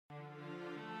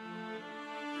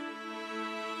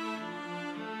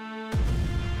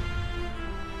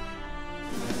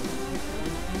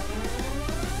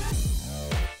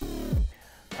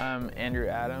I'm Andrew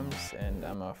Adams, and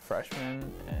I'm a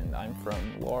freshman, and I'm from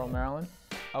Laurel, Maryland.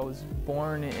 I was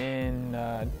born in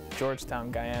Georgetown,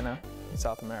 Guyana, in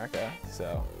South America,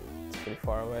 so it's pretty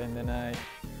far away. And then I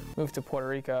moved to Puerto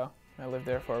Rico. I lived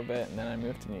there for a bit, and then I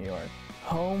moved to New York.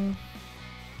 Home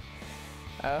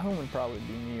would probably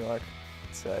be New York.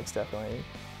 It's definitely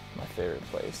my favorite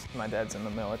place. My dad's in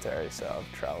the military, so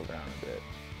I've traveled around a bit.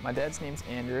 My dad's name's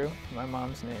Andrew. My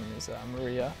mom's name is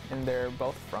Maria, and they're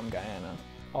both from Guyana.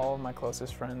 All of my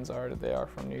closest friends they are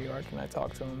from New York, and I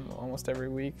talk to them almost every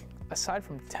week. Aside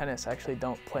from tennis, I actually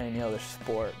don't play any other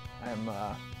sport. I'm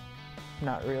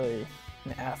not really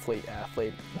an athlete.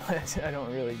 I don't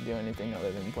really do anything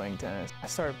other than playing tennis. I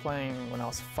started playing when I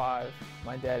was 5.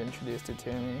 My dad introduced it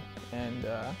to me, and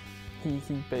he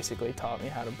basically taught me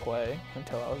how to play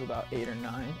until I was about 8 or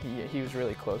 9. He was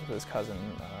really close with his cousin.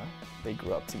 They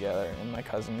grew up together, and my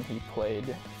cousin, he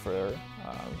played for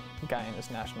Guyana's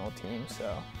national team,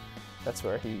 so that's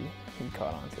where he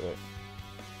caught on to it.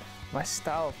 My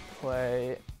style of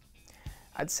play,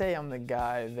 I'd say I'm the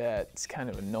guy that's kind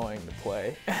of annoying to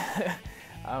play.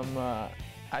 I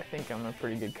think I'm a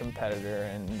pretty good competitor,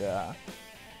 and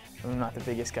I'm not the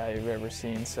biggest guy you've ever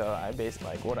seen, so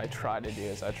what I try to do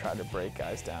is I try to break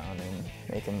guys down and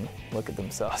make them look at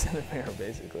themselves in the mirror,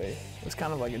 basically. It was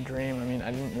kind of like a dream. I mean,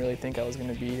 I didn't really think I was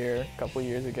going to be here a couple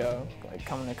years ago. Like,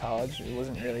 coming to college, it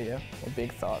wasn't really a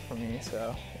big thought for me,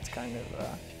 so it's kind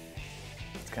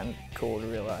of cool to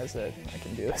realize that I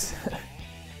can do this.